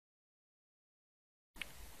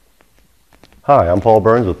Hi, I'm Paul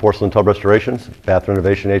Burns with Porcelain Tub Restorations,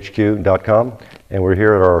 BathrenovationHQ.com, and we're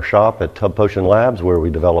here at our shop at Tub Potion Labs where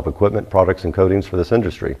we develop equipment, products, and coatings for this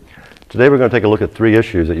industry. Today we're going to take a look at three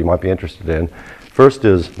issues that you might be interested in. First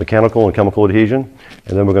is mechanical and chemical adhesion,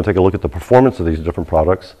 and then we're going to take a look at the performance of these different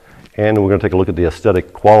products, and we're going to take a look at the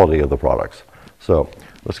aesthetic quality of the products. So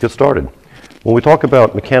let's get started. When we talk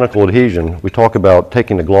about mechanical adhesion, we talk about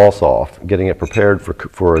taking the gloss off, getting it prepared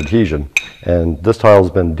for adhesion. And this tile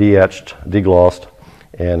has been de-etched, deglossed,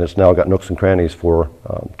 and it's now got nooks and crannies to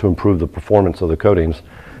improve the performance of the coatings,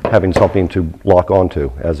 having something to lock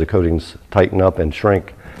onto. As the coatings tighten up and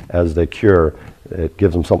shrink as they cure, it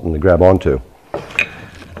gives them something to grab onto.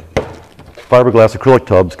 Fiberglass acrylic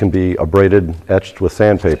tubs can be abraded, etched with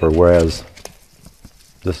sandpaper, whereas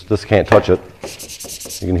this can't touch it.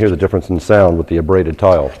 You can hear the difference in sound with the abraded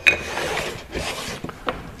tile.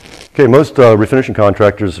 Okay, most refinishing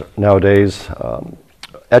contractors nowadays,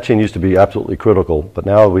 etching used to be absolutely critical, but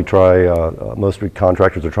now we try, most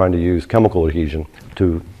contractors are trying to use chemical adhesion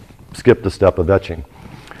to skip the step of etching.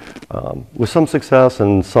 With some success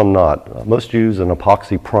and some not. Most use an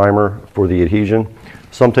epoxy primer for the adhesion.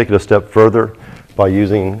 Some take it a step further by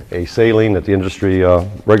using a saline that the industry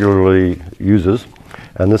regularly uses.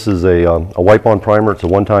 And this is a wipe-on primer. It's a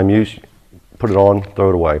one-time use. Put it on, throw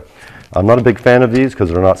it away. I'm not a big fan of these because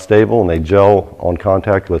they're not stable and they gel on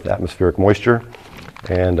contact with atmospheric moisture.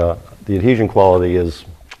 And the adhesion quality is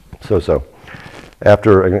so-so.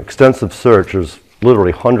 After an extensive search, there's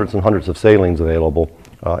literally hundreds and hundreds of salines available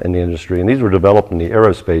in the industry. And these were developed in the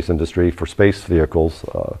aerospace industry for space vehicles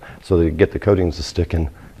so they get the coatings to stick in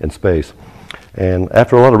space. And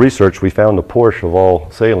after a lot of research, we found the Porsche of all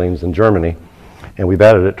salines in Germany. And we've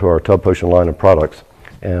added it to our Tub Potion line of products.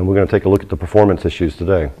 And we're going to take a look at the performance issues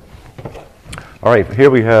today. All right, here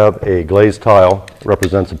we have a glazed tile. It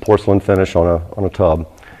represents a porcelain finish on a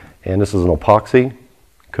tub. And this is an epoxy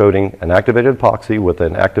coating, an activated epoxy with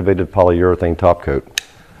an activated polyurethane top coat.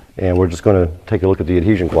 And we're just going to take a look at the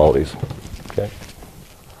adhesion qualities. Okay.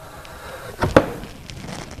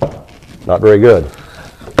 Not very good.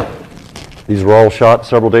 These were all shot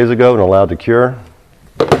several days ago and allowed to cure.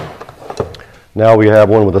 Now we have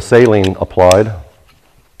one with a saline applied.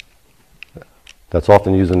 That's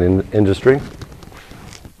often used in the industry.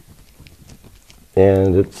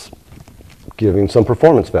 And it's giving some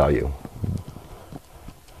performance value.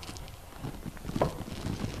 A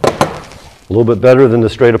little bit better than the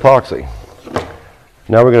straight epoxy.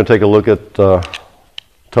 Now we're going to take a look at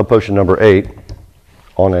Tub Potion number 8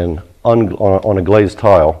 on a glazed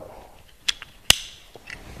tile.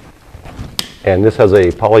 And this has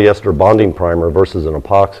a polyester bonding primer versus an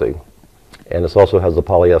epoxy. And this also has the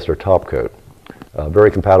polyester top coat.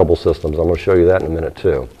 Very compatible systems. I'm going to show you that in a minute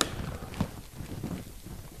too.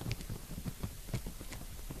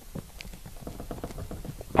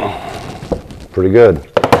 Pretty good.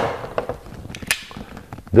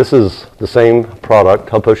 This is the same product,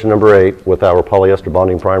 Tub Potion number 8, with our polyester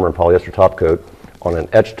bonding primer and polyester top coat on an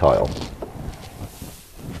etched tile.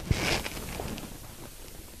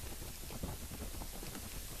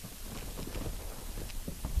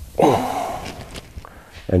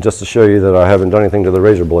 And just to show you that I haven't done anything to the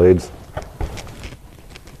razor blades,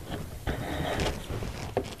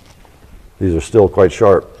 these are still quite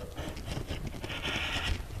sharp.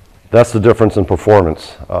 That's the difference in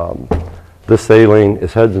performance. This saline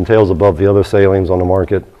is heads and tails above the other salines on the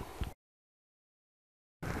market.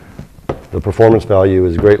 The performance value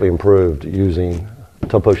is greatly improved using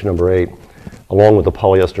Tub Potion number 8 along with the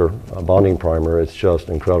polyester bonding primer. It's just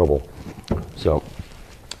incredible. So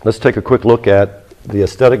let's take a quick look at the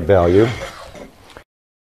aesthetic value.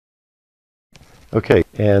 Okay,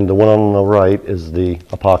 and the one on the right is the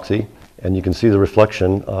epoxy, and you can see the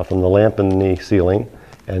reflection from the lamp in the ceiling,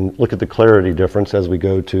 and look at the clarity difference as we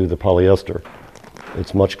go to the polyester.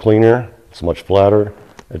 It's much cleaner, it's much flatter,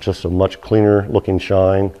 it's just a much cleaner looking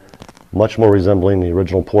shine, much more resembling the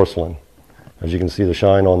original porcelain. As you can see, the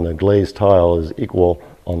shine on the glazed tile is equal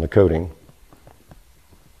on the coating.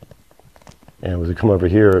 And as we come over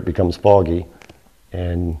here, it becomes foggy.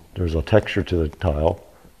 And there's a texture to the tile,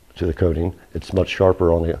 to the coating. It's much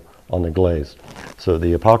sharper on the glaze. So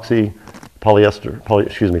the epoxy,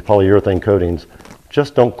 polyurethane coatings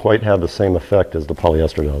just don't quite have the same effect as the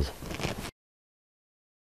polyester does.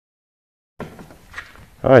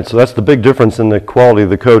 All right, so that's the big difference in the quality of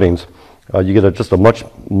the coatings. You get just a much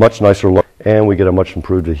nicer look, and we get a much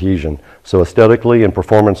improved adhesion. So aesthetically and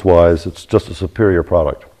performance-wise, it's just a superior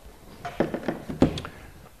product.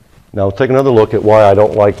 Now take another look at why I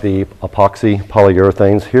don't like the epoxy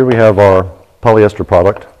polyurethanes. Here we have our polyester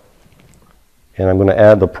product, and I'm going to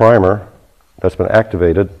add the primer that's been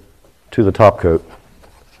activated to the top coat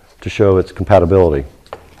to show its compatibility.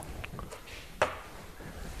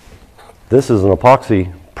 This is an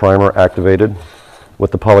epoxy primer activated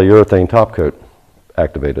with the polyurethane top coat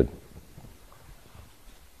activated.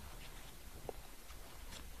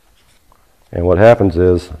 And what happens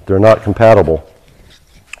is they're not compatible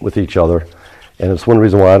with each other, and it's one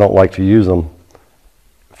reason why I don't like to use them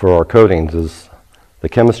for our coatings is the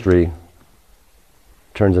chemistry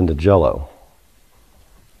turns into jello.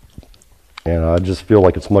 And I just feel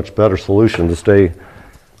like it's a much better solution to stay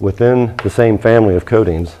within the same family of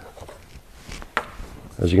coatings.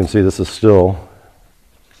 As you can see, this is still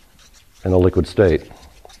in a liquid state.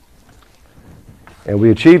 And we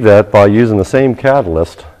achieve that by using the same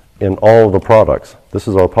catalyst in all of the products. This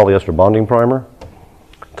is our polyester bonding primer,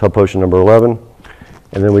 Tub Potion number 11.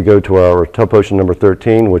 And then we go to our Tub Potion number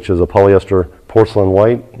 13, which is a polyester porcelain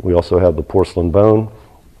white. We also have the porcelain bone.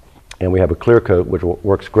 And we have a clear coat, which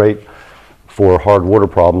works great for hard water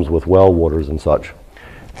problems with well waters and such.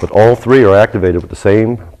 But all three are activated with the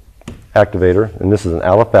same activator, and this is an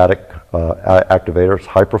aliphatic activator. It's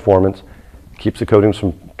high performance, keeps the coatings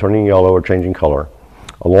from turning yellow or changing color.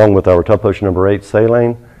 Along with our Tub Potion number 8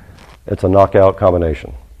 saline, it's a knockout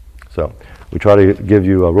combination. So we try to give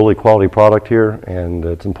you a really quality product here, and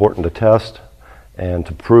it's important to test and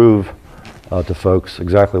to prove to folks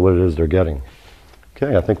exactly what it is they're getting.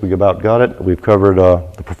 Okay, I think we about got it. We've covered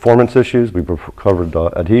the performance issues. We've covered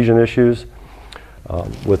adhesion issues.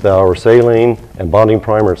 With our saline and bonding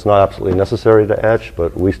primer, it's not absolutely necessary to etch,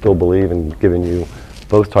 but we still believe in giving you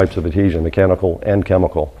both types of adhesion, mechanical and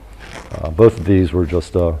chemical. Both of these were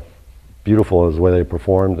just beautiful as the way they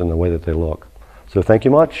performed and the way that they look. So thank you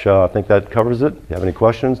much. I think that covers it. If you have any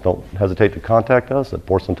questions, don't hesitate to contact us at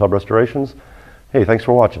Porcelain Tub Restorations. Hey, thanks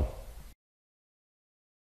for watching.